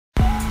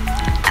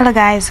Hello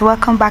guys,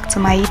 welcome back to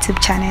my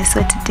YouTube channel.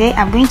 So today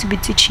I'm going to be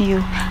teaching you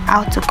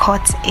how to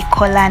cut a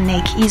collar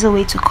neck, easy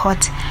way to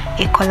cut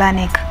a collar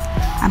neck.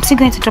 I'm still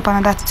going to drop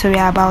another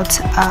tutorial about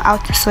how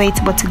to sew it,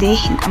 but today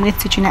I'm going to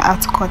teach you how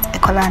to cut a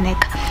collar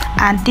neck.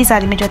 And these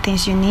are the major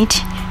things you need: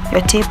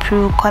 your tape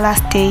rule, collar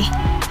stay,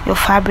 your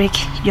fabric,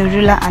 your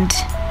ruler, and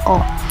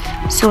all.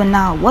 So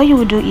now what you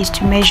will do is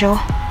to measure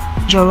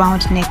your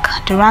round neck,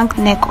 the round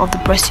neck of the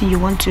person you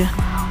want to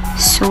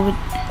sew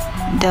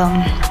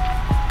the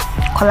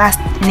collar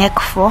neck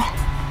for.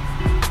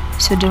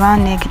 So the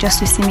round neck, just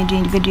to see me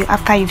doing the video.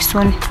 After you've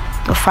sewn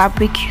the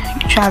fabric,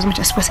 you try as much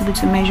as possible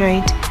to measure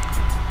it.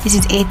 This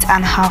is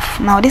 8.5.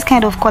 Now this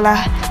kind of collar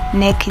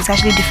neck is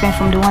actually different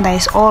from the one that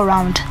is all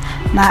round.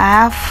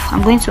 Now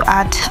I'm going to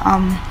add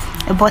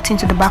a button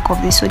to the back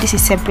of this, so this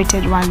is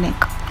separated round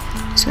neck.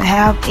 So I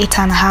have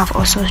 8.5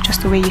 also,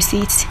 just the way you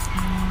see it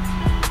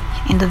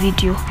in the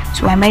video.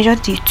 So I measured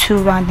the two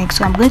round necks,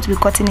 so I'm going to be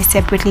cutting it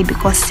separately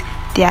because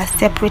they are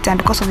separate and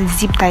because of the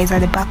zip that is at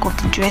the back of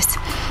the dress.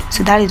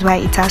 So that is why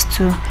it has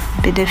to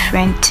be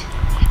different.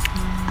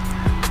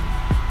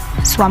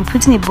 So I'm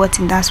putting a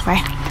button, that's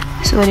why.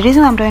 So the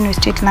reason I'm drawing a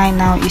straight line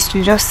now is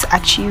to just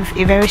achieve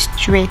a very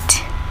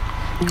straight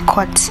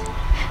cut.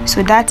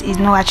 So that is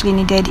not actually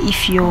needed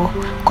if your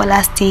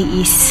collar stay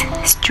is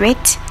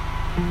straight.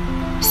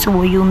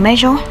 So you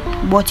measure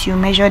what you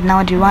measured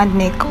now, the round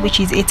neck, which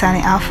is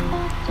 8.5.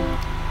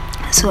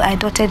 so I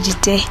dotted it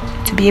there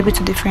to be able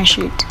to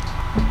differentiate.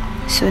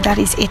 So that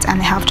is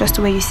 8.5, just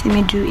the way you see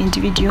me do in the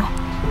video.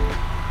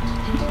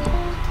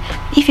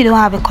 If you don't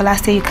have a collar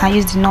stay, you can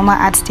use the normal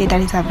ad stay that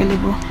is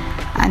available,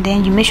 and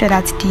then you make sure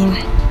that the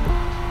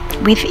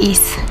width is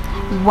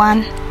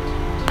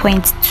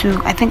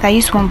 1.2. I think I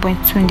used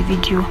 1.2 in the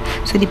video.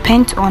 So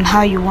depends on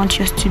how you want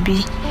yours to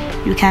be.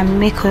 You can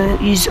make a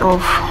use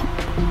of,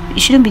 it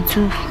shouldn't be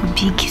too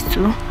big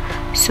too,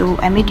 so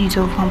I made use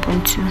of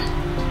 1.2.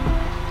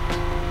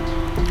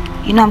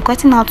 You know, I'm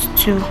cutting out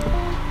two.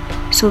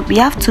 So we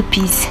have two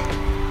pieces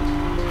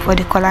for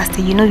the collar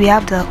stay. You know, we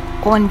have the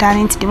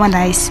underneath, the one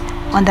that is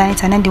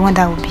underneath, and then the one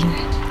that will be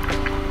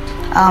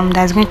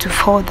that's going to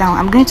fall down.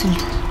 I'm going to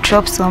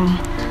drop some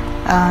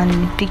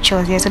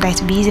pictures here so that it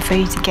will be easy for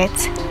you to get.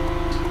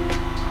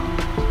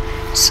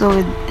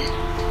 So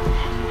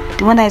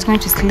the one that is going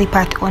to slip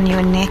out on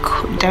your neck,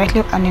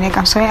 directly on your neck.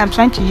 I'm sorry, I'm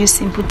trying to use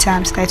simple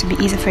terms so that it will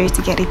be easy for you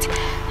to get it.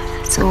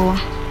 So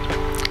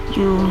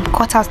you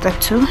cut out the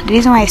two. The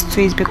reason why it's two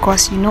is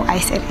because, you know, I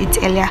said it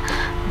earlier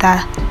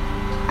that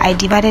I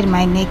divided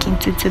my neck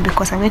into two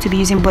because I'm going to be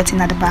using button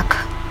at the back.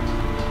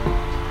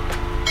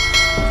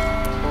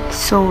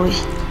 So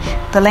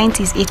the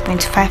length is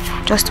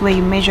 8.5, just where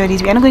you measure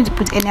this. We are not going to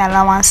put any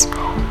allowance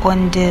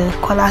on the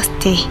collar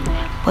stay,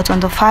 but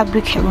on the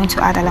fabric you're going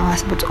to add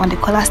allowance. But on the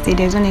collar stay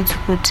there's no need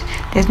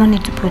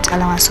to put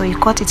allowance. So you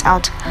cut it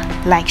out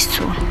like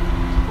so.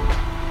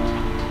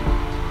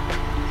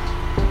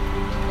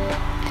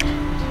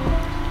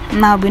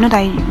 Now we know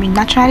that we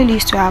naturally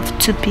used to have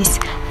two pieces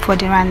for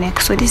the round neck.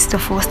 So this is the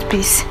first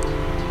piece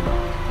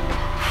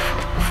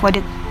for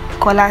the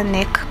collar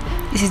neck.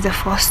 This is the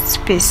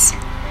first piece.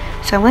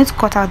 So I'm going to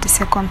cut out the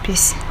second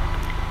piece.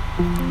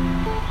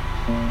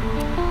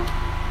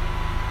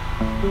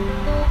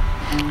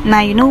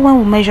 Now you know when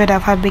we measured our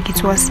fabric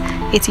it was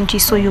 8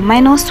 inches, so you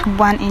minus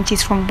 1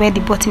 inch from where the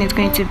button is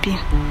going to be.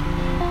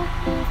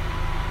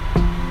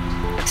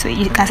 So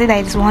you can say that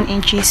it's 1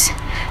 inch.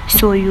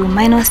 So you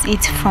minus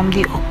it from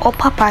the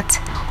upper part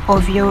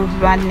of your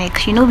round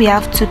neck. You know we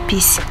have two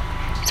pieces,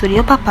 so the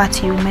upper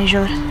part you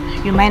measure,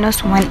 you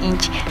minus 1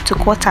 inch to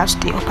cut out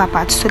the upper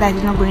part, so that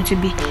it's not going to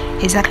be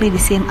exactly the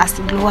same as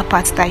the lower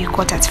part that you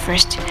cut at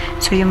first.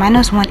 So you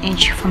minus 1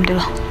 inch from the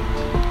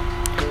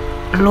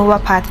lower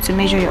part to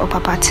measure your upper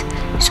part.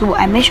 So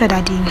I measure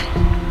that the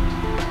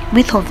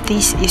width of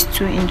this is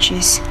 2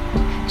 inches.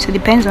 So it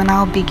depends on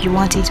how big you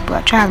want it,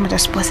 but try as much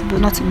as possible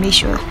not to make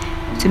sure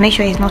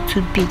it's not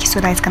too big, so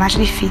that it can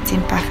actually fit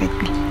in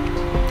perfectly.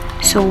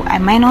 So I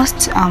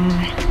minused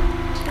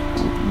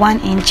 1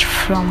 inch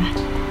from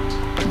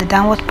the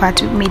downward part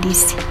to make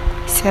this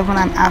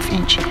 7.5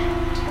 inch.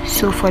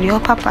 So for the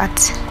upper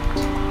part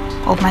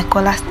of my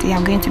collar stay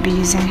I'm going to be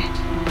using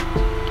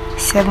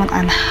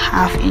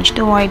 7.5 inch.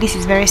 Don't worry, this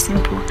is very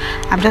simple.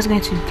 I'm just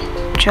going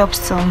to drop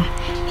some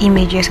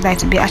images so that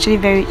it will be actually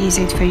very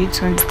easy for you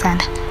to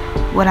understand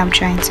what I'm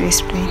trying to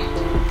explain.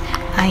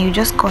 And you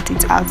just cut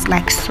it out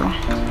like so.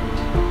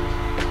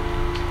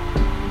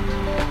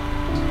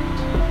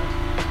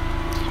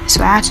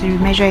 So I had to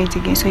measure it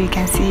again so you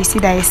can see. You see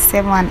that it's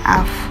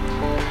 7.5,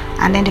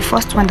 and then the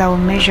first one that we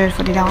measured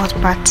for the downward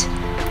part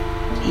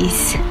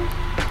is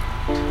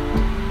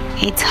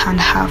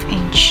 8.5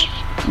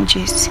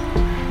 inches.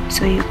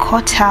 So you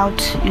cut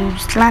out, you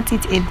slant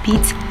it a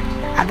bit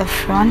at the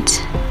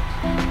front,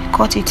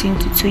 cut it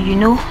into two. You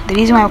know the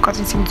reason why I cut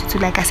it into two,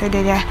 like I said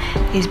earlier,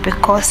 is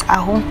because our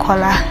whole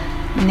collar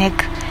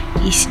neck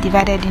is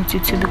divided into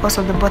two because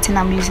of the button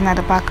I'm using at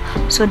the back.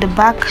 So the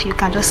back you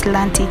can just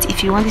slant it.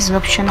 If you want, this is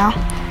optional,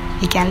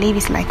 you can leave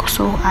it like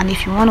so, and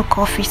if you want to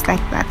curve it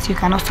like that you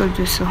can also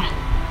do so.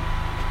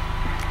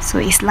 So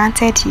it's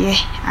slanted here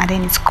and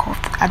then it's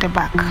curved at the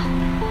back.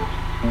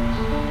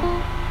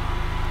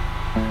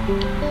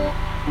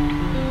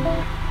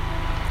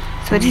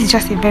 So this is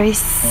just a very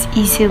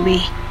easy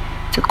way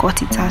to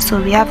cut it out.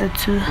 So we have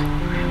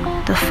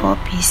the 4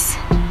 piece.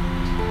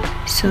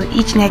 So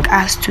each neck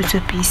has two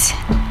pieces,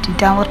 the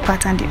downward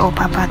part and the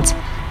upper part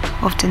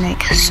of the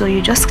neck. So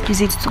you just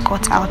use it to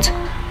cut out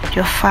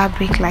your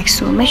fabric like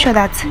so. Make sure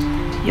that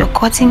you're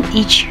cutting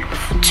each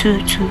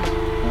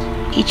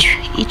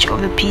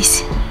of the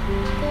piece.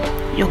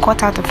 You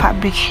cut out the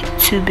fabric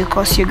too,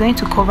 because you're going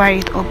to cover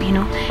it up, you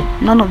know,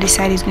 none of the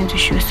side is going to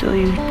show, so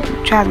you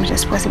try as much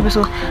as possible.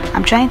 So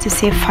I'm trying to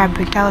save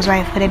fabric, that was why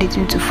I folded it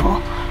into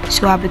 4.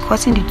 So I'll be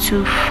cutting the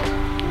 2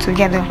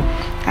 together.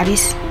 That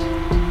is,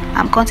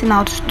 I'm cutting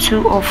out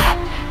 2 of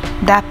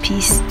that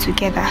piece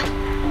together.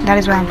 That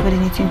is why I'm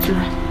putting it into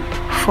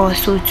 4,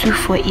 so 2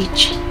 for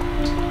each.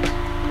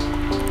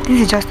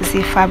 This is just to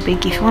save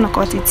fabric. If you want to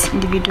cut it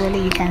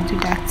individually, you can do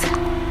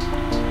that.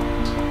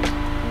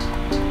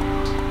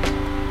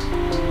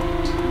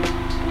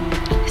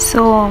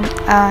 So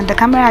the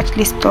camera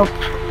actually stopped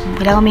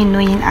without me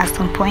knowing at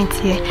some point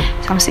here,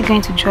 so I'm still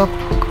going to drop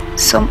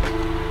some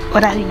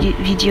other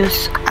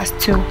videos as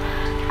to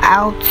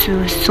how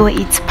to sew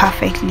it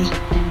perfectly.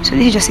 So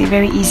this is just a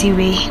very easy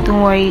way,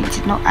 don't worry,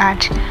 it's not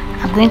hard.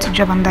 I'm going to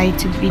drop another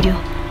YouTube video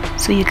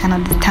so you can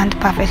understand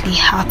perfectly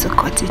how to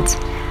cut it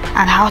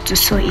and how to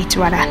sew it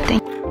rather.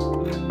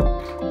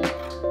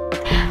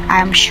 I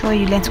am sure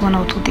you learned 1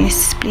 or 2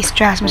 things. Please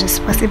try as much as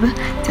possible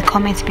to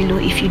comment below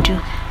if you do,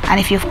 and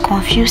if you're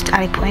confused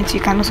at a point, you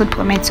can also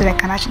comment so that I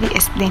can actually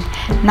explain.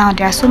 Now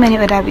there are so many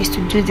other ways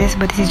to do this,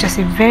 but this is just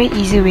a very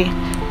easy way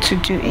to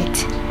do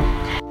it.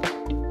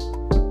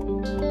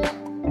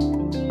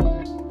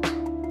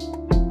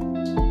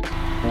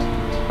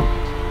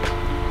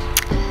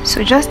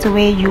 So just the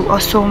way you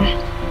also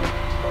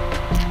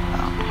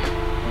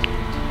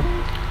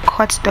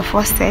cut the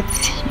first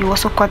set, you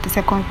also cut the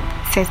second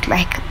set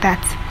like that,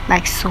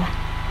 like so.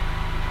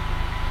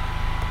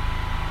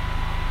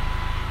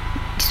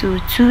 So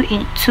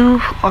 2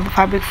 of the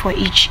fabric for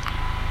each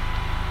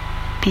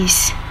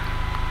piece.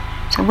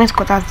 So I'm going to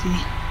cut out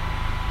the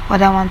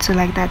other one too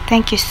like that.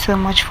 Thank you so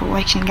much for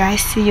watching,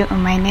 guys. See you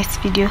on my next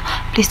video.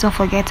 Please don't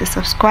forget to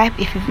subscribe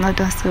if you've not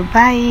done so.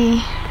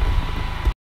 Bye.